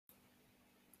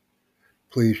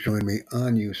Please join me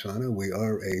on USANA. We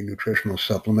are a nutritional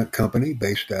supplement company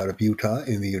based out of Utah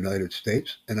in the United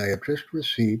States, and I have just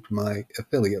received my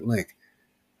affiliate link.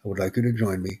 I would like you to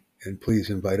join me, and please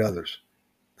invite others.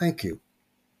 Thank you.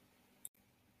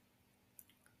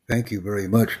 Thank you very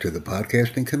much to the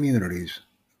podcasting communities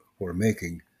for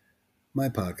making my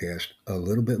podcast a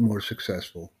little bit more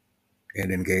successful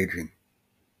and engaging.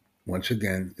 Once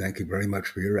again, thank you very much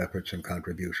for your efforts and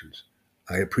contributions.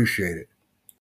 I appreciate it.